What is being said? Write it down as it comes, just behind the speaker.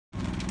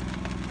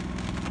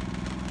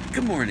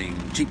Good morning,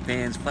 Jeep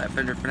fans, flat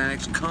fender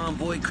fanatics,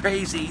 convoy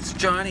crazies.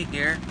 Johnny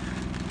here,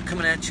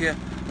 coming at you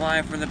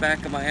live from the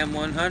back of my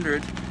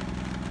M100.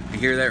 You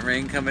hear that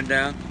rain coming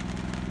down?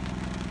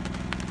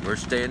 We're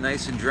staying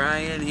nice and dry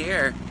in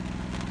here.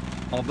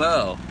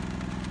 Although,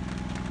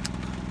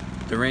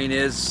 the rain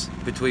is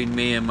between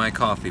me and my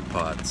coffee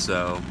pot,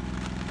 so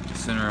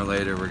sooner or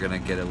later we're gonna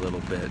get a little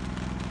bit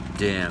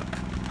damp.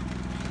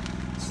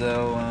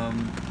 So,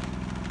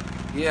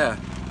 yeah.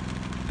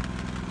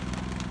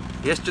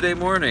 Yesterday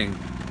morning,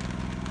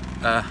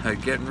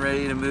 getting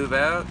ready to move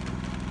out,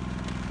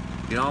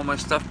 get all my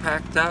stuff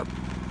packed up,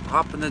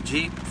 hop in the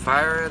Jeep,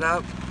 fire it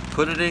up,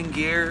 put it in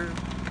gear,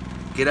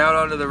 get out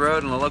onto the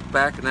road, and I look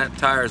back and that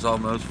tire's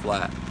almost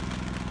flat.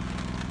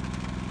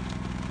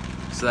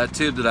 So that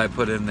tube that I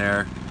put in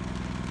there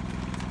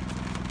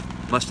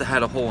must have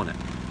had a hole in it.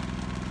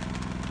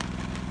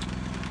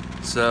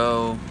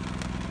 So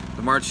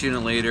the March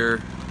unit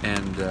leader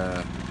and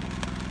the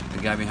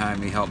guy behind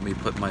me helped me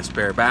put my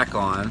spare back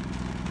on,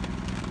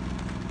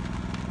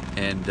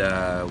 and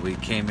we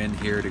came in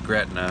here to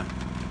Gretna.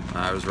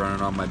 I was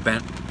running on my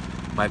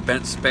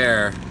bent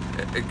spare.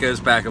 It goes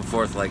back and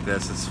forth like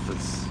this.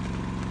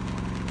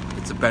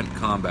 It's a bent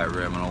combat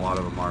rim, and a lot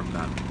of them are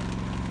bent.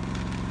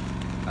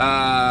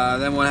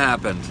 Then what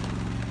happened?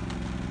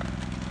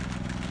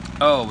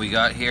 Oh, we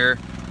got here,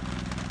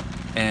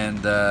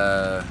 and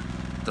the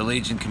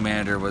Legion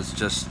commander was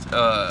just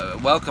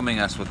welcoming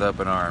us with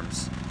open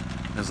arms.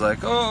 It was like,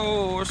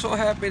 oh, we're so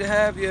happy to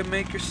have you.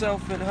 Make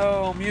yourself at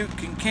home. You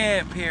can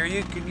camp here.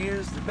 You can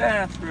use the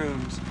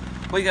bathrooms.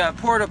 We got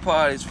porta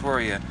potties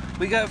for you.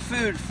 We got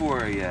food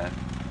for you.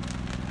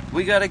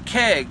 We got a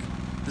keg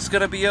that's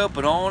going to be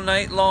open all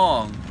night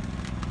long.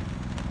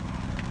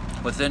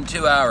 Within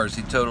 2 hours,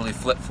 he totally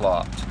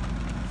flip-flopped.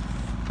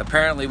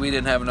 Apparently, we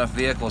didn't have enough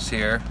vehicles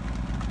here,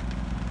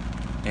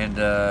 and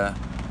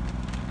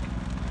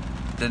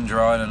didn't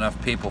draw in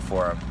enough people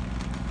for him.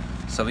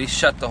 So he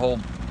shut the whole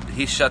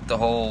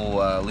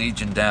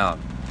Legion down,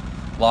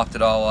 locked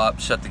it all up,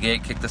 shut the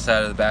gate, kicked us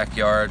out of the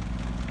backyard.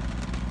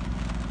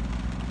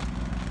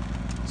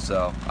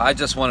 So I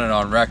just want it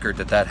on record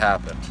that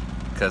happened,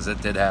 because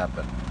it did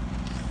happen.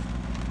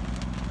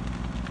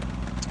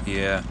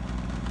 Yeah.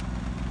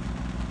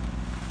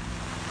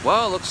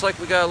 Well, it looks like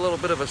we got a little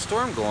bit of a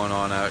storm going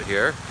on out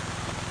here.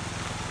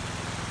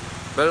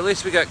 But at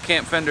least we got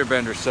camp fender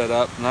bender set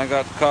up, and I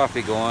got the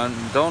coffee going.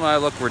 Don't I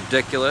look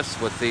ridiculous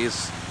with the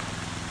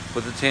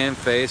tan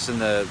face and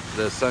the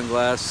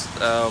sunglasses?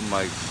 Oh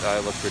my, I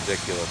look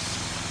ridiculous.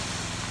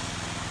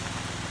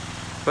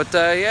 But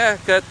yeah,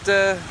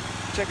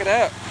 check it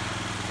out.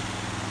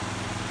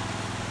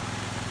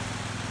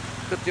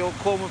 Got the old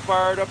Coleman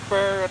fired up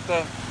there. Got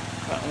the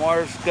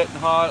water's getting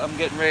hot. I'm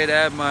getting ready to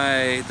add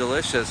my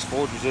delicious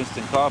Folgers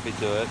instant coffee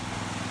to it.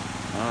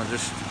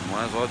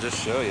 Might as well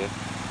just show you.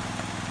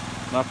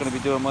 Not going to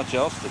be doing much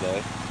else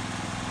today.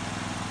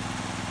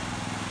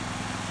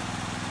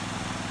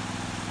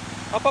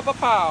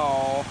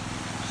 Pow!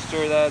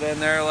 Stir that in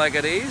there like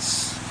it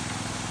is.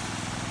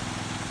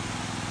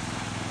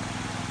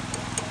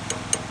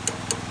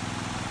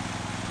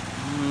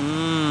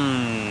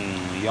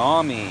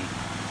 Yummy.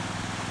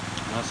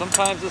 Now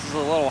sometimes this is a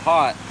little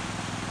hot,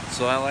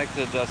 so I like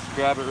to just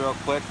grab it real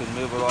quick and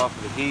move it off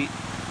of the heat.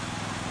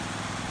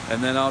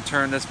 And then I'll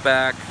turn this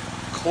back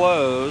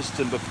closed,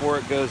 and before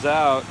it goes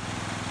out,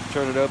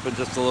 turn it open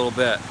just a little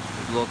bit,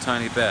 a little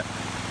tiny bit.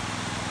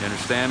 You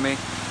understand me?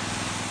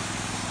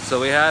 So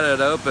we had it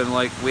open,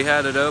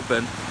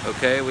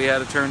 okay? We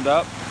had it turned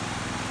up.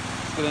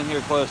 Let's get in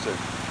here closer.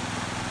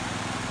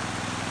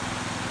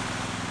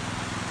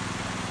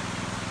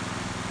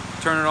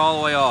 Turn it all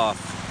the way off.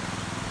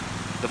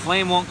 The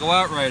flame won't go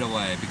out right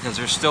away because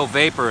there's still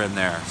vapor in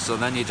there. So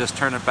then you just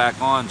turn it back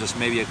on, just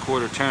maybe a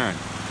quarter turn.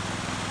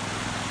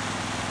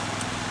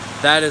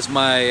 That is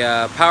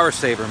my power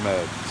saver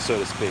mode, so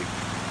to speak.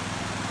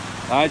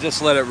 I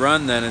just let it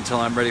run then until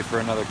I'm ready for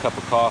another cup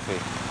of coffee.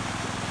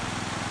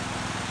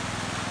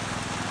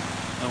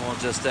 And we'll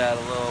just add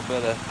a little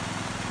bit of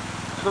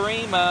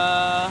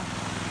creamer.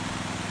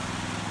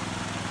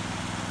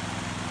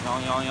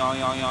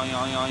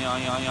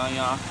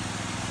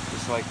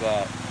 Just like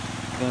that.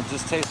 And it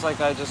just tastes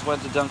like I just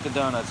went to Dunkin'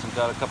 Donuts and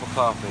got a cup of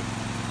coffee.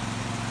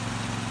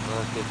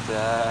 Look at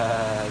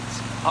that.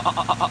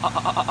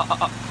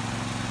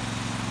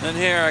 And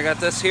here, I got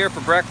this here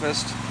for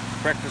breakfast.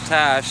 Breakfast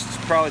hash. It's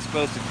probably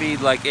supposed to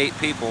feed like 8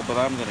 people, but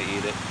I'm gonna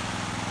eat it.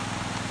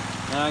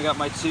 Now I got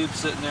my tube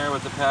sitting there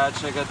with the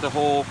patch. I got the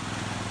hole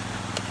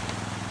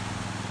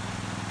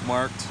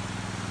marked.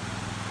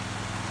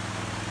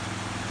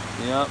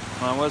 Yep.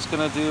 I was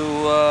gonna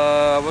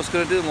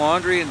do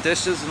laundry and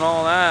dishes and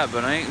all that,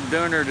 but I ain't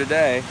doing her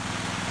today.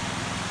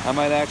 I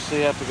might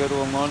actually have to go to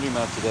a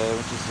laundromat today,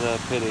 which is a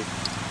pity.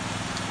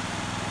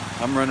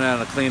 I'm running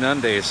out of clean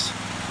undies.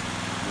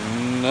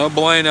 No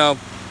bueno.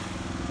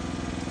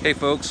 Hey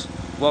folks,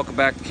 welcome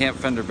back to Camp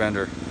Fender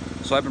Bender.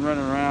 So I've been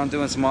running around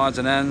doing some odds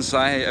and ends.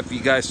 If you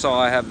guys saw,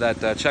 I have that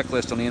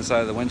checklist on the inside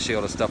of the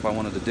windshield of stuff I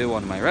wanted to do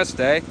on my rest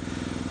day.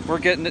 we're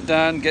getting it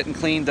done, getting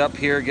cleaned up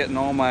here, getting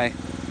all my,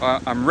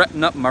 I'm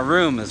retting up my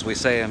room, as we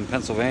say in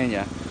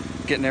Pennsylvania,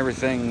 getting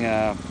everything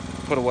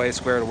put away,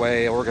 squared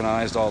away,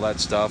 organized, all that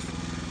stuff.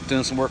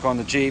 Doing some work on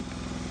the Jeep.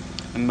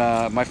 And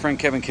my friend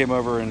Kevin came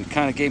over and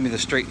kind of gave me the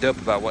straight dope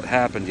about what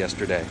happened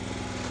yesterday.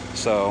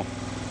 So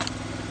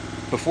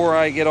before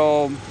I get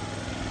all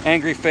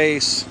angry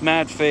face,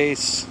 mad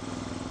face,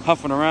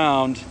 huffing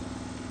around,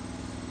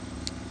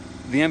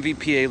 the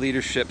MVPA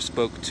leadership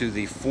spoke to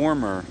the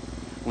former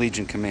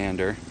Legion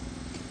commander,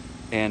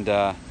 and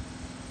the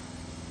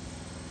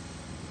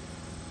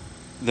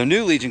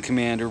new Legion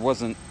commander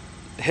wasn't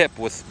hip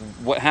with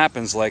what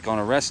happens like on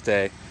arrest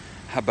day,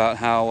 about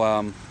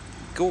how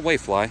go away,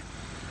 fly,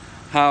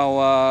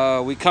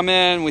 how we come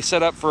in, we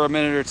set up for a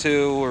minute or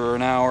two or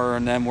an hour,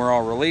 and then we're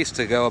all released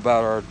to go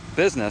about our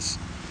business.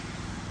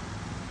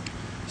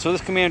 So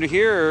this commander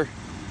here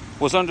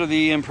was under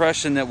the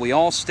impression that we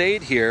all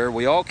stayed here,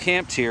 we all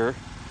camped here,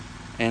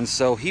 and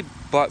so he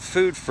bought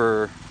food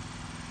for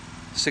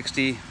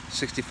 60,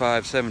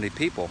 65, 70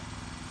 people.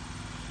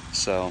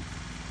 So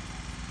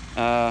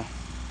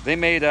they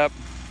made up,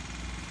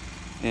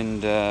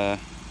 and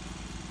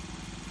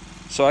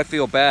so I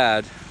feel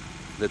bad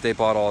that they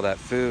bought all that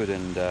food,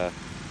 and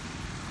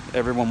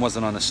everyone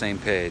wasn't on the same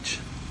page,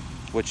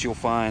 which you'll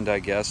find, I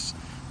guess,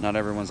 not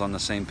everyone's on the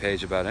same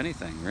page about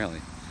anything,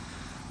 really.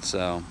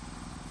 So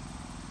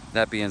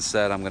that being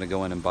said, I'm going to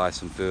go in and buy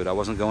some food. I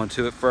wasn't going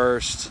to at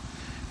first.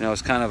 You know, I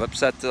was kind of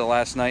upset the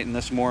last night and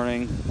this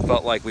morning.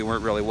 Felt like we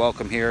weren't really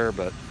welcome here,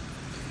 but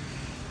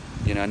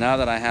you know, now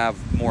that I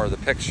have more of the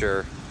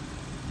picture,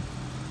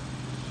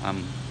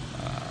 I'm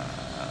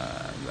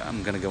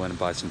going to go in and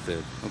buy some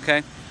food.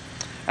 Okay.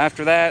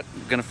 After that,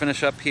 I'm going to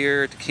finish up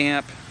here at the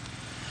camp.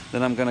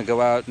 Then I'm going to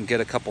go out and get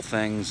a couple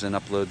things and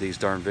upload these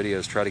darn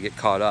videos. Try to get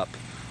caught up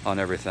on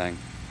everything.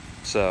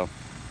 So,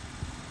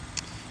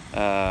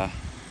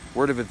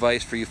 word of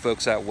advice for you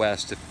folks out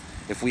west: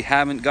 if we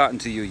haven't gotten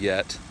to you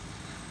yet,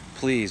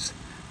 please,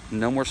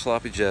 no more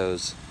sloppy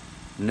joes,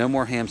 no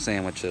more ham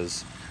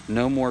sandwiches,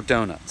 no more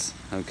donuts.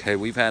 Okay,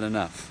 we've had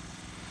enough.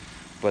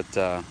 But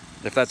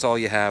if that's all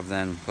you have,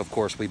 then of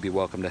course we'd be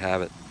welcome to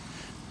have it.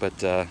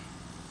 But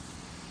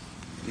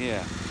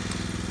yeah.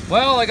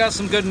 Well, I got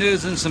some good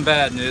news and some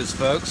bad news,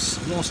 folks.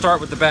 We'll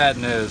start with the bad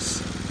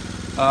news.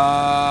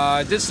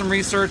 I did some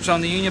research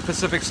on the Union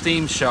Pacific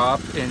Steam Shop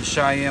in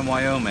Cheyenne,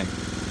 Wyoming.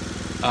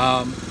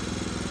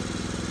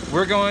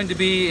 We're going to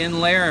be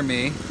in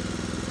Laramie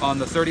on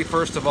the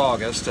 31st of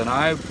August, and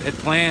I had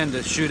planned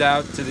to shoot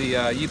out to the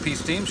UP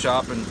Steam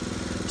Shop and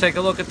take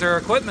a look at their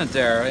equipment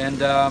there, and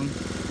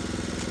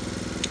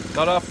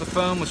got off the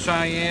phone with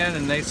Cheyenne,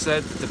 and they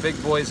said that the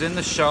big boy's in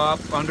the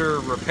shop under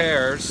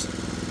repairs,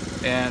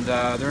 and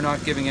they're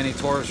not giving any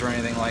tours or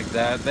anything like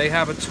that. They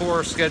have a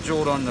tour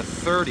scheduled on the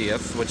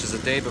 30th, which is the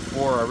day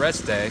before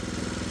arrest day,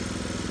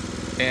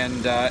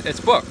 and it's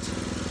booked.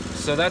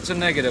 So that's a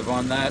negative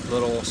on that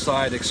little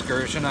side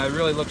excursion. I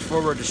really looked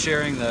forward to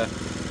sharing the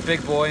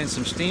big boy and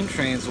some steam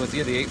trains with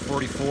you, the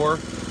 844,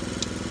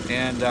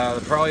 and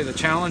probably the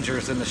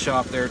Challengers in the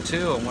shop there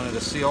too. I wanted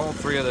to see all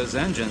three of those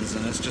engines,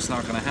 and it's just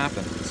not going to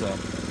happen. So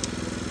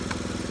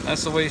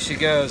that's the way she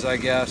goes, I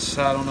guess.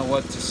 I don't know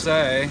what to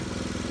say.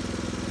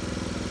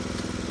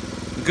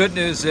 The good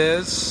news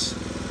is,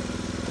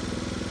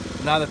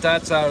 now that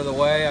that's out of the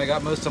way, I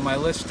got most of my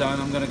list done.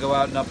 I'm going to go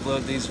out and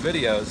upload these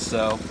videos,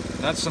 so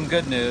that's some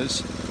good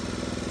news.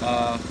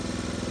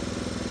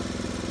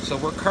 So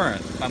we're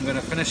current. I'm going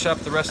to finish up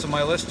the rest of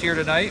my list here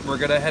tonight. We're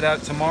going to head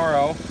out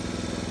tomorrow.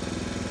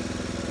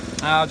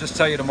 I'll just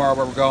tell you tomorrow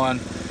where we're going.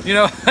 You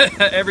know,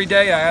 every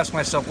day I ask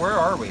myself, where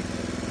are we?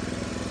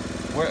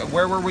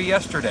 Where were we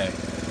yesterday?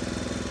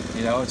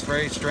 You know, it's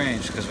very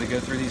strange because we go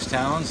through these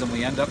towns and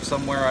we end up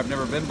somewhere I've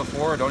never been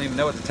before. I don't even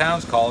know what the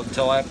town's called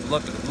until I have to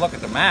look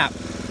at the map.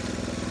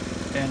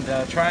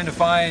 And trying to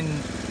find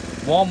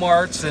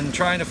Walmarts and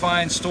trying to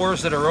find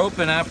stores that are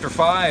open after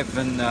 5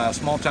 in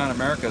small town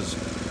America is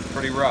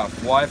pretty rough.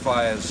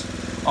 Wi-Fi is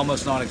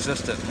almost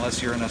non-existent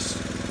unless you're in a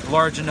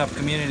large enough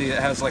community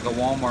that has like a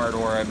Walmart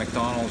or a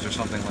McDonald's or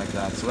something like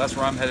that. So that's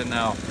where I'm headed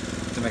now,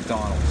 to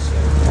McDonald's.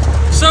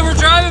 So we're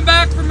driving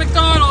back from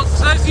McDonald's.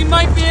 As you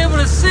might be able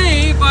to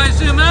see if I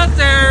zoom out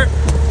there,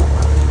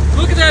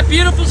 look at that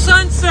beautiful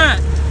sunset.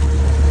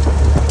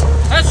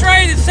 That's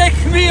right, it's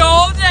taken me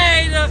all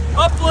day to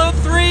upload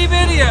 3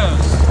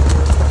 videos.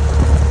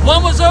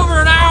 One was over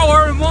an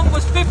hour and one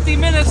was 50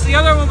 minutes, the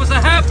other one was a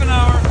half an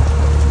hour.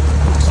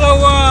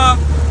 So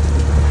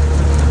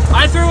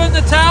I threw in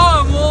the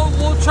towel, and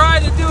we'll try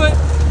to do it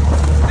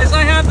as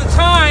I have the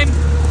time.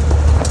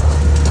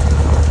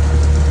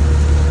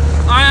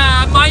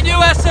 My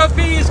new SOP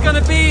is going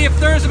to be, if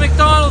there's a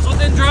McDonald's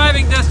within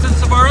driving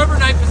distance of our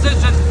overnight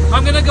position,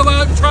 I'm going to go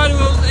out and try to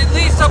at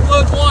least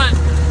upload one,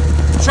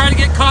 try to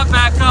get caught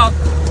back up.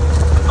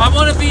 I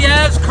want to be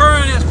as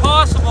current as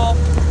possible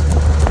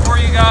for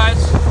you guys.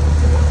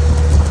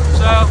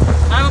 So,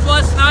 have a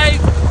blessed night.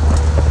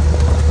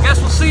 Guess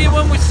we'll see you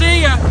when we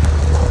see you.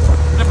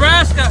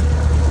 Nebraska,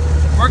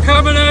 we're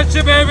coming at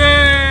you,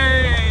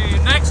 baby.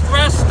 Next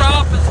rest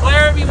stop is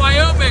Laramie,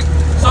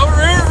 Wyoming.